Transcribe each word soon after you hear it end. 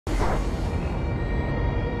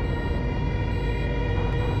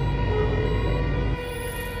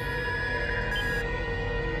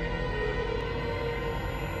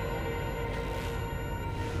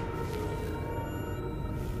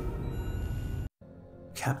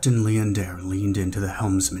Captain Leander leaned into the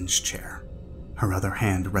helmsman's chair, her other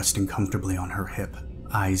hand resting comfortably on her hip,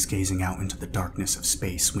 eyes gazing out into the darkness of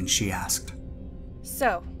space when she asked,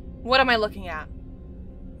 "So, what am I looking at?"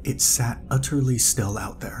 It sat utterly still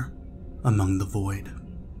out there, among the void,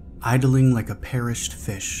 idling like a perished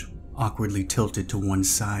fish, awkwardly tilted to one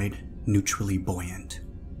side, neutrally buoyant.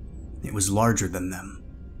 It was larger than them,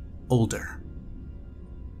 older.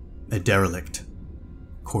 A derelict,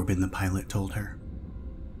 Corbin the pilot told her.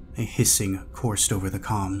 A hissing coursed over the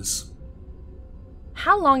comms.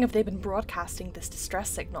 "How long have they been broadcasting this distress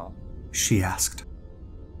signal?" She asked.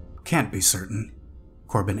 Can't be certain,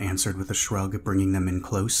 Corbin answered with a shrug, bringing them in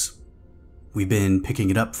close. We've been picking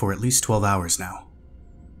it up for at least 12 hours now.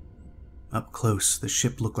 Up close, the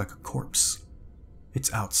ship looked like a corpse.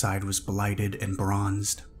 Its outside was blighted and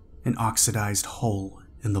bronzed, an oxidized hole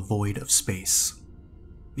in the void of space.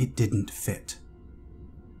 It didn't fit.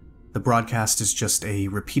 The broadcast is just a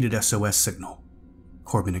repeated SOS signal,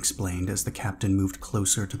 Corbin explained as the captain moved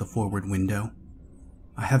closer to the forward window.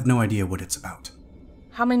 I have no idea what it's about.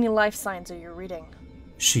 "How many life signs are you reading?"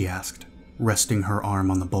 She asked, resting her arm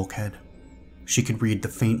on the bulkhead. She could read the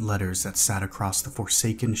faint letters that sat across the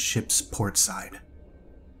forsaken ship's port side.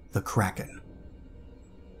 The Kraken.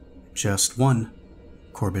 Just one,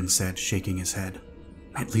 Corbin said, shaking his head.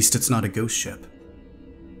 At least it's not a ghost ship.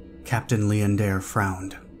 Captain Leander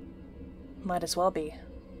frowned. "Might as well be.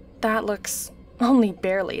 That looks only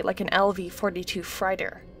barely like an LV-42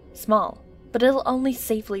 freighter. Small, but it'll only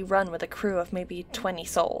safely run with a crew of maybe 20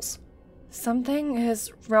 souls. Something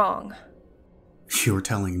is wrong." You're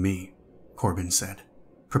telling me, Corbin said,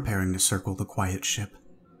 preparing to circle the quiet ship.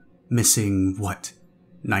 Missing, what,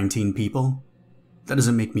 19 people? That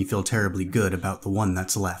doesn't make me feel terribly good about the one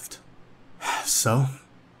that's left. So,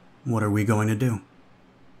 what are we going to do?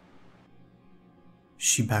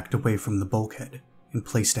 She backed away from the bulkhead and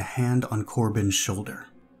placed a hand on Corbin's shoulder.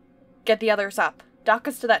 "Get the others up, dock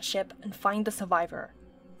us to that ship, and find the survivor."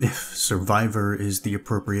 If survivor is the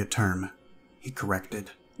appropriate term, he corrected.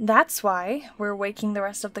 "That's why we're waking the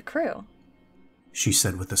rest of the crew," she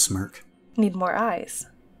said with a smirk. "Need more eyes."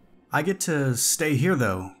 I get to stay here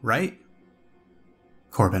though, right?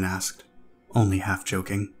 Corbin asked, only half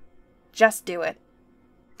joking. "Just do it,"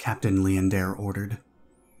 Captain Leander ordered.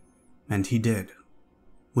 And he did.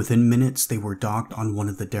 Within minutes, they were docked on one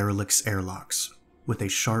of the derelict's airlocks. With a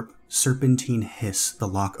sharp, serpentine hiss, the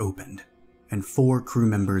lock opened, and 4 crew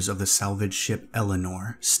members of the salvage ship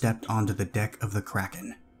Eleanor stepped onto the deck of the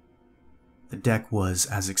Kraken. The deck was,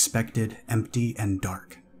 as expected, empty and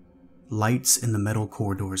dark. Lights in the metal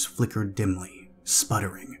corridors flickered dimly,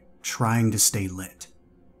 sputtering, trying to stay lit.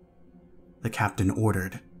 The captain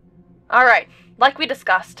ordered, "All right, like we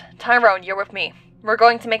discussed, Tyrone, you're with me. We're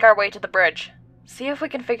going to make our way to the bridge. See if we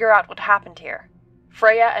can figure out what happened here.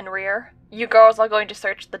 Freya and Rear, you girls are going to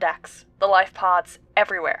search the decks, the life pods,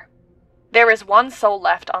 everywhere. There is 1 soul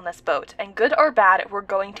left on this boat, and good or bad, we're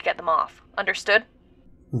going to get them off. Understood?"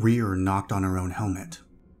 Rear knocked on her own helmet.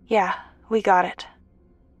 "Yeah, we got it.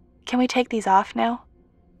 Can we take these off now?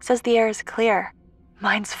 Says the air is clear.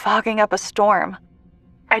 Mine's fogging up a storm."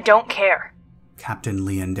 "I don't care." Captain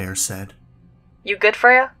Leander said. "You good,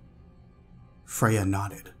 Freya?" Freya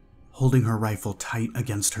nodded, holding her rifle tight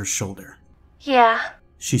against her shoulder. "Yeah,"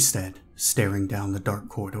 she said, staring down the dark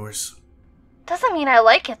corridors. "Doesn't mean I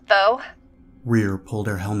like it, though." Rear pulled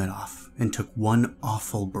her helmet off and took one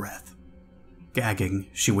awful breath. Gagging,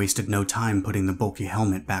 she wasted no time putting the bulky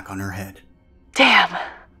helmet back on her head. "Damn,"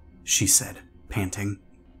 she said, panting.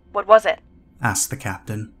 "What was it?" asked the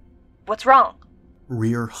captain. "What's wrong?"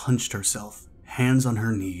 Rear hunched herself, hands on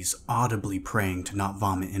her knees, audibly praying to not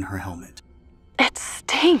vomit in her helmet. "It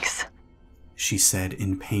stinks," she said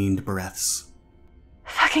in pained breaths.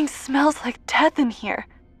 "Fucking smells like death in here.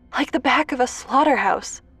 Like the back of a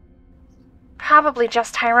slaughterhouse." "Probably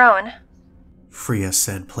just Tyrone," Freya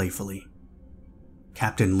said playfully.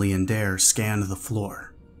 Captain Leander scanned the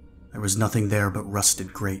floor. There was nothing there but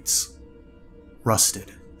rusted grates.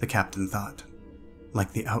 Rusted, the captain thought,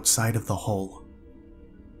 like the outside of the hull.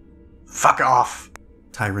 "Fuck off,"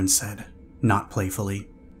 Tyron said, not playfully.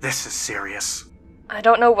 "This is serious." "I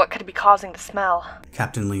don't know what could be causing the smell.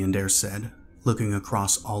 Captain Leander said, looking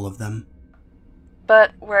across all of them.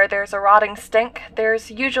 But where there's a rotting stink, there's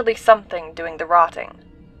usually something doing the rotting."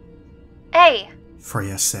 "Hey,"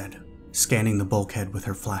 Freya said, scanning the bulkhead with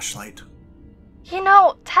her flashlight. "you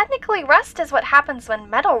know, technically rust is what happens when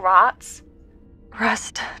metal rots."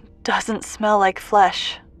 "Rust doesn't smell like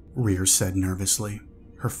flesh," Rear said nervously,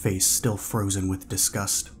 her face still frozen with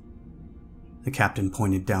disgust. The captain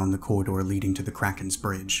pointed down the corridor leading to the Kraken's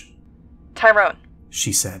bridge. "Tyrone,"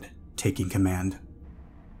 she said, taking command.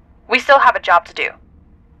 We still have a job to do.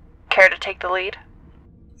 Care to take the lead?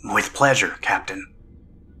 With pleasure, Captain,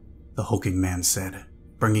 the hulking man said,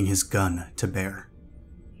 bringing his gun to bear.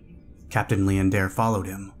 Captain Leander followed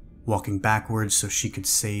him, walking backwards so she could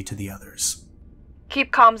say to the others,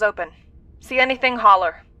 Keep comms open. See anything,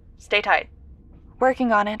 holler. Stay tight.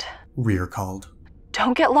 Working on it. Rear called.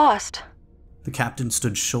 Don't get lost. The captain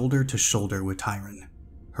stood shoulder to shoulder with Tyron,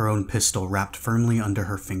 her own pistol wrapped firmly under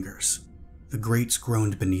her fingers. The grates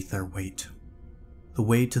groaned beneath their weight. The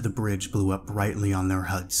way to the bridge blew up brightly on their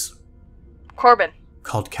HUDs. Corbin,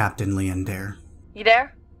 Called Captain Leander. you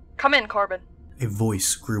there? Come in, Corbin. A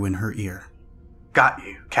voice grew in her ear. Got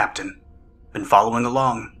you, Captain. Been following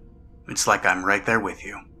along. It's like I'm right there with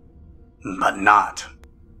you. But not,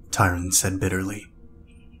 Tyron said bitterly.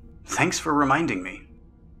 Thanks for reminding me,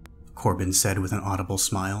 Corbin said with an audible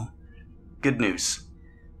smile. Good news.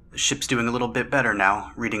 The ship's doing a little bit better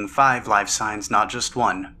now, reading 5 life signs, not just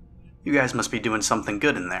 1. You guys must be doing something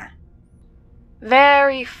good in there.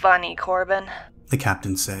 Very funny, Corbin. The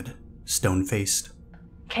captain said, stone-faced.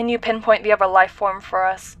 Can you pinpoint the other life form for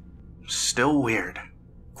us? Still weird,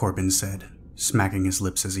 Corbin said, smacking his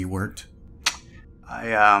lips as he worked.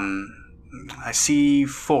 I see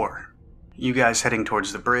 4. You guys heading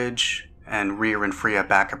towards the bridge, and Rear and Freya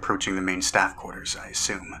back approaching the main staff quarters, I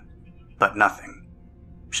assume. But nothing.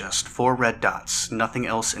 Just 4 red dots, nothing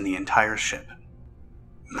else in the entire ship.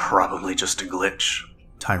 Probably just a glitch,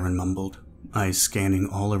 Tyron mumbled, eyes scanning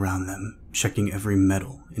all around them, checking every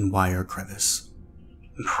metal and wire crevice.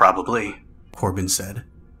 Probably, Corbin said.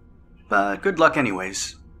 But good luck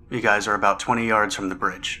anyways. You guys are about 20 yards from the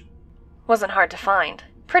bridge. Wasn't hard to find.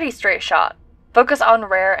 Pretty straight shot. Focus on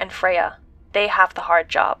Rare and Freya. They have the hard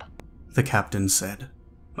job. The captain said.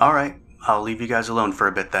 Alright, I'll leave you guys alone for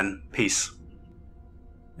a bit then. Peace.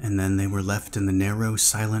 And then they were left in the narrow,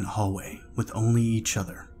 silent hallway with only each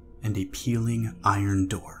other and a peeling iron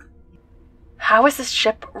door. How is this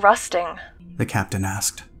ship rusting? The captain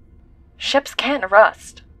asked. Ships can't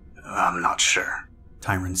rust. I'm not sure,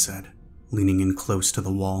 Tyron said, leaning in close to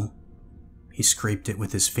the wall. He scraped it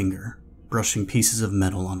with his finger, brushing pieces of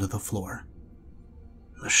metal onto the floor.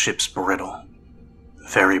 The ship's brittle.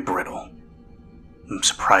 Very brittle. I'm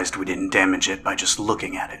surprised we didn't damage it by just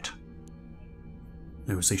looking at it.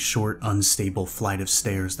 There was a short, unstable flight of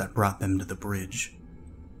stairs that brought them to the bridge.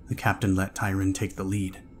 The captain let Tyron take the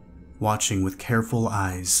lead, watching with careful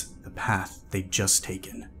eyes the path they'd just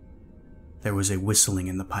taken. There was a whistling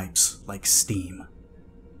in the pipes, like steam.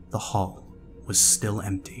 The hall was still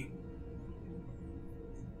empty.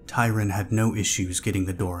 Tyron had no issues getting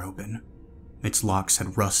the door open. Its locks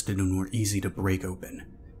had rusted and were easy to break open.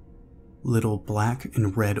 Little black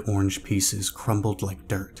and red-orange pieces crumbled like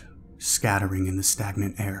dirt, scattering in the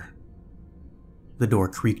stagnant air. The door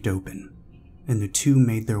creaked open, and the two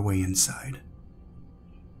made their way inside.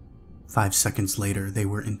 5 seconds later, they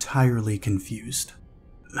were entirely confused.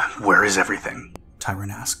 Where is everything?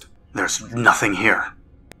 Tyron asked. There's nothing here.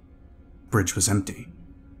 Bridge was empty.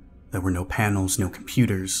 There were no panels, no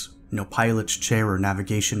computers, no pilot's chair or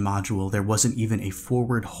navigation module. There wasn't even a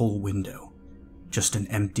forward hull window. Just an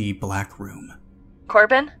empty black room.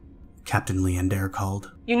 Corbin? Captain Leander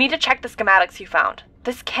called. You need to check the schematics you found.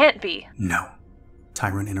 This can't be. No,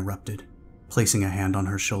 Tyron interrupted, placing a hand on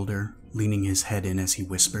her shoulder, leaning his head in as he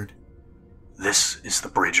whispered. This is the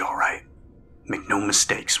bridge, all right. Make no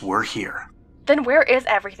mistakes, we're here. Then where is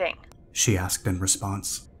everything? She asked in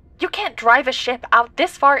response. You can't drive a ship out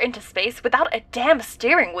this far into space without a damn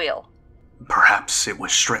steering wheel. Perhaps it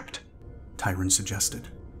was stripped, Tyron suggested.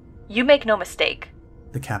 You make no mistake.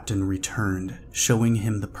 The captain returned, showing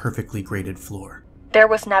him the perfectly graded floor. There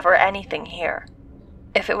was never anything here.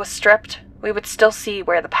 If it was stripped, we would still see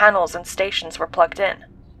where the panels and stations were plugged in.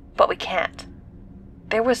 But we can't.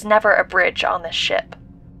 There was never a bridge on this ship.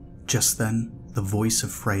 Just then, the voice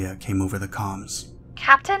of Freya came over the comms.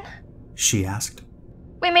 Captain? She asked.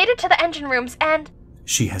 We made it to the engine rooms and...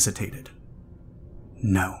 She hesitated.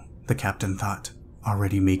 No, the captain thought,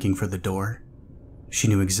 already making for the door. She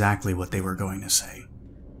knew exactly what they were going to say.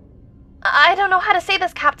 I don't know how to say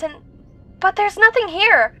this, Captain, but there's nothing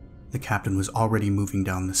here. The captain was already moving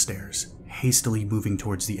down the stairs, hastily moving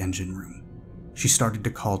towards the engine room. She started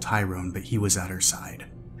to call Tyrone, but he was at her side.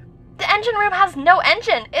 The engine room has no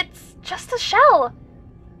engine. It's just a shell.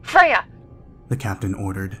 Freya! The captain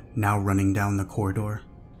ordered, now running down the corridor.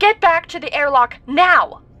 Get back to the airlock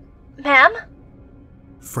now! Ma'am?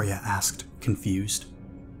 Freya asked, confused.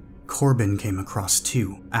 Corbin came across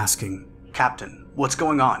too, asking, Captain, what's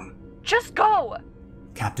going on? Just go!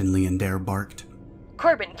 Captain Leander barked.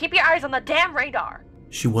 Corbin, keep your eyes on the damn radar!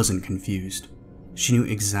 She wasn't confused. She knew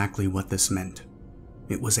exactly what this meant.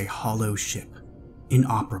 It was a hollow ship,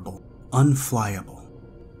 inoperable, unflyable,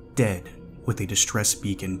 dead with a distress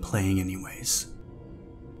beacon playing anyways.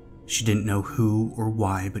 She didn't know who or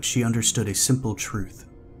why, but she understood a simple truth.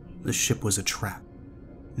 The ship was a trap.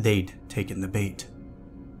 They'd taken the bait.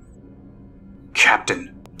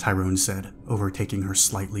 "Captain," Tyrone said, overtaking her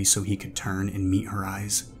slightly so he could turn and meet her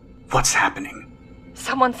eyes. "What's happening?"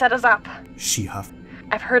 Someone set us up. She huffed.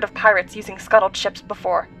 I've heard of pirates using scuttled ships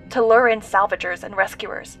before, to lure in salvagers and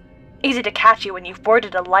rescuers. Easy to catch you when you've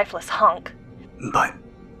boarded a lifeless hunk. "But,"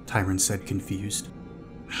 Tyrone said, confused,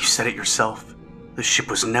 "you said it yourself. The ship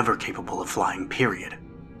was never capable of flying, period.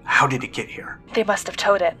 How did it get here?" They must have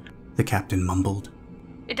towed it. The captain mumbled.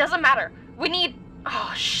 It doesn't matter. We need...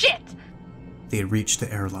 Oh, shit! They had reached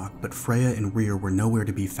the airlock, but Freya and Rear were nowhere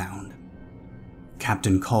to be found.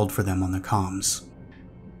 Captain called for them on the comms.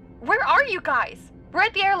 Where are you guys? We're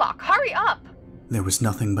at the airlock. Hurry up! There was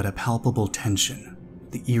nothing but a palpable tension,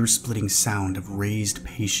 the ear-splitting sound of raised,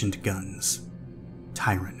 patient guns.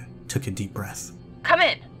 Tyrone took a deep breath. Come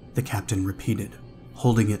in! The captain repeated,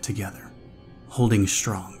 holding it together, holding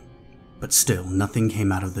strong, but still nothing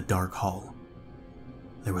came out of the dark hall.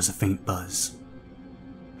 There was a faint buzz.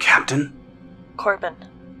 "Captain?" Corbin.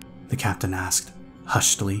 The captain asked,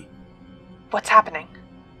 hushedly. What's happening?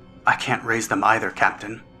 "I can't raise them either,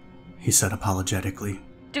 Captain," he said apologetically.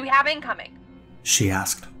 Do we have incoming? She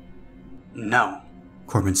asked. "No,"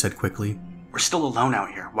 Corbin said quickly. "We're still alone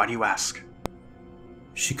out here. Why do you ask?"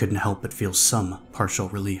 She couldn't help but feel some partial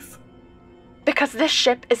relief. Because this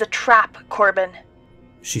ship is a trap, Corbin.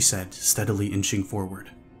 She said, steadily inching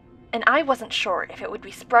forward. And I wasn't sure if it would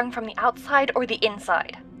be sprung from the outside or the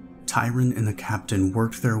inside. Tyrone and the captain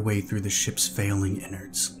worked their way through the ship's failing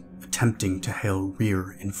innards, attempting to hail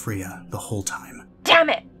Rear and Freya the whole time. Damn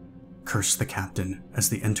it! Cursed the captain as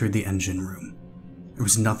they entered the engine room. There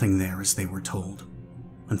was nothing there as they were told.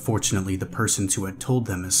 Unfortunately, the persons who had told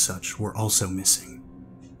them as such were also missing.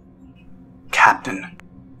 "Captain,"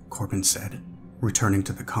 Corbin said, returning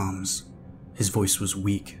to the comms. His voice was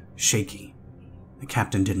weak, shaky. The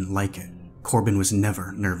captain didn't like it. Corbin was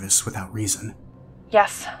never nervous without reason.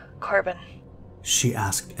 Yes, Corbin. She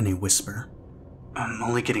asked in a whisper. "I'm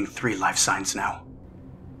only getting 3 life signs now."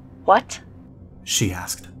 What? She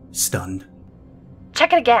asked, stunned.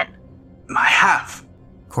 Check it again. "I have,"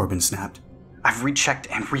 Corbin snapped. "I've rechecked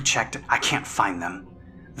and rechecked. I can't find them.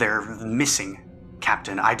 They're missing,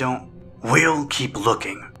 Captain. I don't..." "We'll keep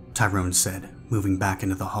looking," Tyrone said, moving back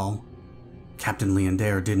into the hall. Captain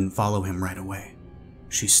Leander didn't follow him right away.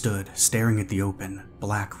 She stood, staring at the open,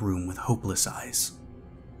 black room with hopeless eyes.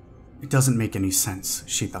 It doesn't make any sense,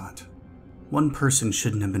 she thought. One person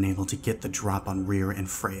shouldn't have been able to get the drop on Rear and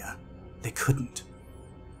Freya. They couldn't.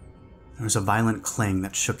 There was a violent clang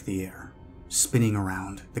that shook the air. Spinning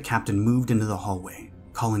around, the captain moved into the hallway,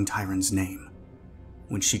 calling Tyrone's name.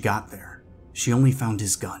 When she got there, she only found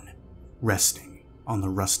his gun, resting on the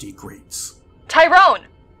rusty grates. Tyrone!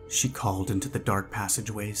 She called into the dark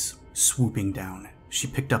passageways. Swooping down, she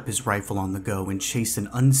picked up his rifle on the go and chased an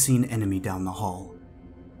unseen enemy down the hall.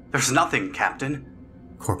 "There's nothing, Captain,"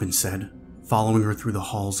 Corbin said, following her through the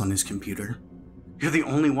halls on his computer. "You're the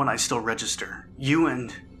only one I still register. You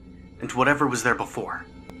and whatever was there before."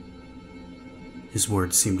 His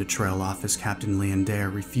words seemed to trail off as Captain Leander,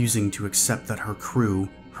 refusing to accept that her crew,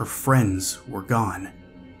 her friends, were gone,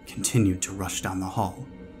 continued to rush down the hall.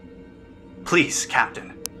 "Please,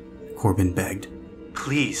 Captain," Corbin begged.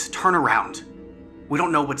 "Please, turn around. We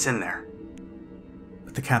don't know what's in there."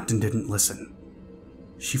 But the captain didn't listen.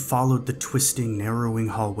 She followed the twisting, narrowing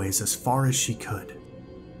hallways as far as she could.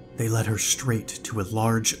 They led her straight to a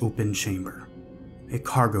large open chamber, a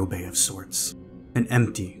cargo bay of sorts, an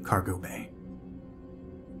empty cargo bay.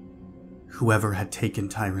 Whoever had taken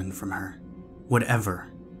Tyrone from her,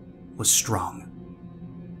 whatever, was strong.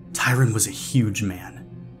 Tyrone was a huge man.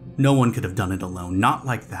 No one could have done it alone, not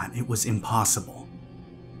like that. It was impossible.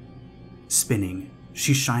 Spinning,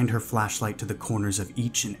 she shined her flashlight to the corners of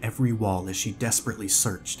each and every wall as she desperately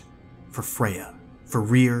searched for Freya, for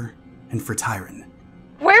Rear, and for Tyrone.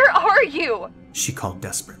 Where are you? She called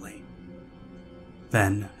desperately.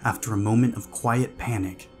 Then, after a moment of quiet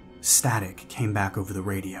panic, static came back over the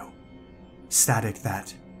radio. Static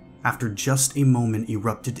that, after just a moment,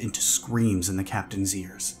 erupted into screams in the captain's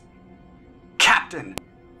ears. "Captain!"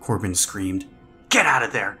 Corbin screamed. "Get out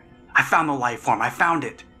of there! I found the life form, I found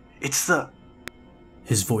it! It's the..."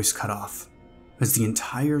 His voice cut off, as the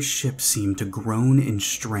entire ship seemed to groan and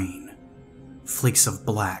strain. Flakes of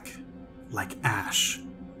black, like ash,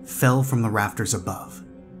 fell from the rafters above.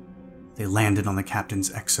 They landed on the captain's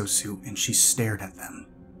exosuit, and she stared at them.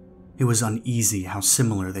 It was uneasy how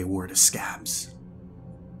similar they were to scabs.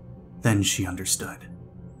 Then she understood.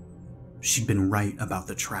 She'd been right about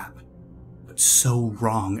the trap, but so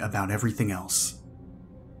wrong about everything else.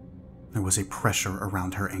 There was a pressure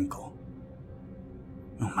around her ankle.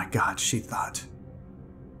 Oh my God, she thought.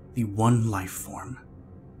 The one life form.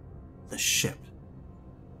 The ship.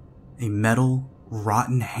 A metal,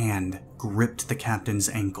 rotten hand gripped the captain's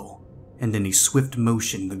ankle, and in a swift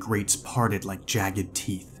motion the grates parted like jagged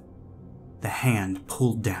teeth. The hand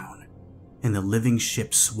pulled down, and the living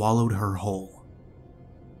ship swallowed her whole.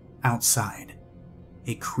 Outside,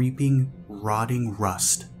 a creeping, rotting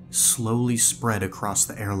rust slowly spread across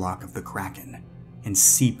the airlock of the Kraken and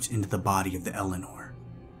seeped into the body of the Eleanor.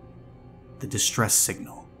 The distress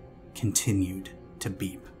signal continued to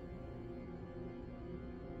beep.